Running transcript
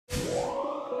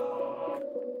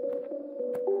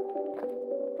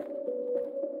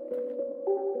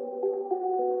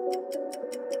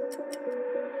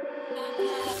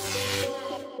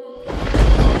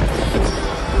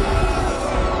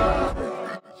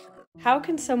How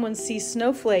can someone see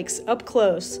snowflakes up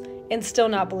close and still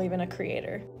not believe in a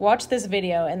creator? Watch this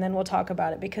video and then we'll talk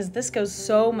about it, because this goes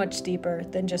so much deeper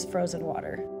than just frozen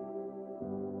water.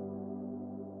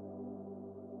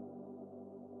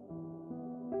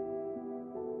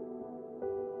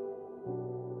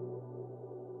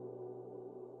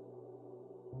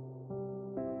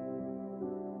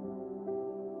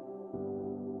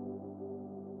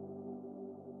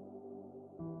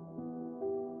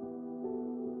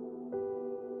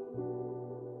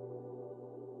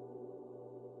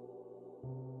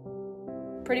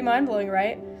 Pretty mind-blowing,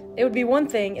 right? It would be one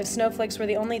thing if snowflakes were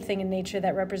the only thing in nature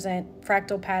that represent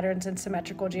fractal patterns and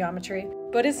symmetrical geometry,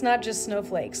 but it's not just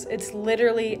snowflakes, it's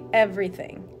literally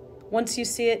everything. Once you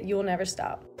see it, you will never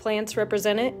stop. Plants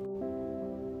represent it.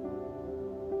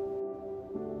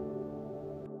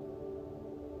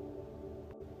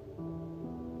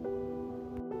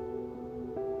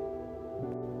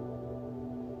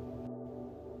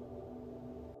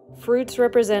 Fruits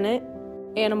represent it.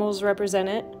 Animals represent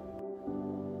it.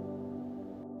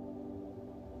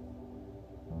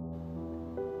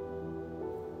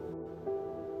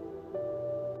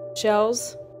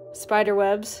 Shells, spider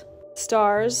webs,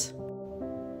 stars.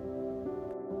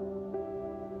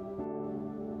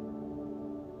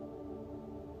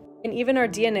 And even our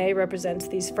DNA represents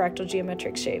these fractal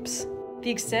geometric shapes. The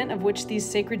extent of which these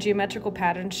sacred geometrical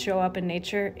patterns show up in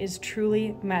nature is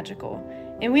truly magical,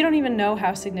 and we don't even know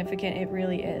how significant it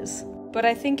really is. But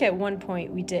I think at one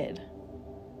point we did.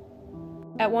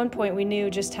 At one point we knew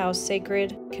just how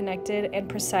sacred, connected, and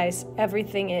precise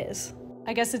everything is.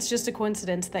 I guess it's just a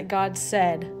coincidence that God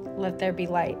said, "Let there be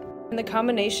light." And the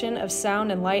combination of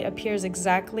sound and light appears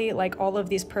exactly like all of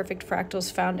these perfect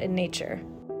fractals found in nature.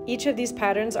 Each of these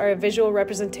patterns are a visual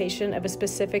representation of a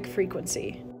specific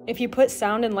frequency. If you put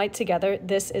sound and light together,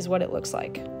 this is what it looks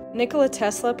like. Nikola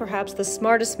Tesla, perhaps the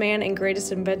smartest man and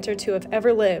greatest inventor to have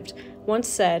ever lived, once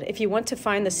said, "If you want to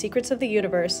find the secrets of the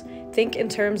universe, think in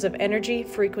terms of energy,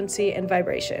 frequency, and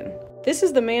vibration." This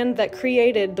is the man that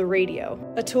created the radio,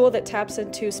 a tool that taps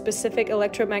into specific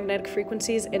electromagnetic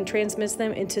frequencies and transmits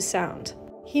them into sound.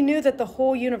 He knew that the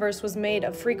whole universe was made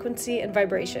of frequency and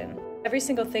vibration. Every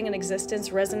single thing in existence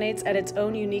resonates at its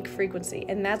own unique frequency,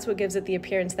 and that's what gives it the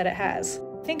appearance that it has.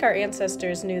 I think our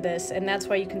ancestors knew this, and that's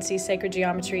why you can see sacred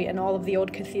geometry in all of the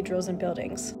old cathedrals and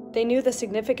buildings. They knew the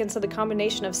significance of the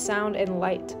combination of sound and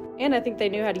light, and I think they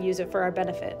knew how to use it for our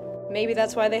benefit. Maybe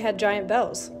that's why they had giant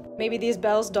bells. Maybe these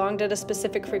bells donged at a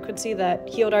specific frequency that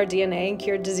healed our DNA and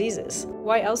cured diseases.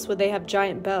 Why else would they have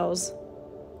giant bells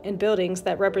in buildings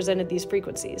that represented these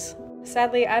frequencies?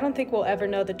 Sadly, I don't think we'll ever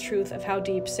know the truth of how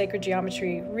deep sacred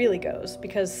geometry really goes,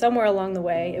 because somewhere along the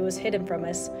way it was hidden from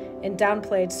us and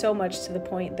downplayed so much to the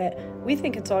point that we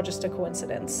think it's all just a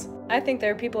coincidence. I think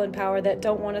there are people in power that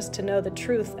don't want us to know the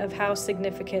truth of how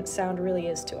significant sound really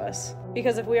is to us,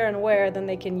 because if we are unaware, then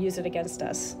they can use it against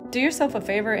us. Do yourself a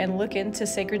favor and look into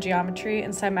sacred geometry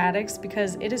and cymatics,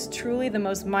 because it is truly the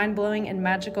most mind-blowing and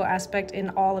magical aspect in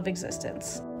all of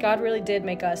existence. God really did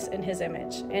make us in His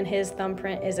image, and His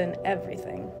thumbprint is in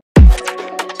everything.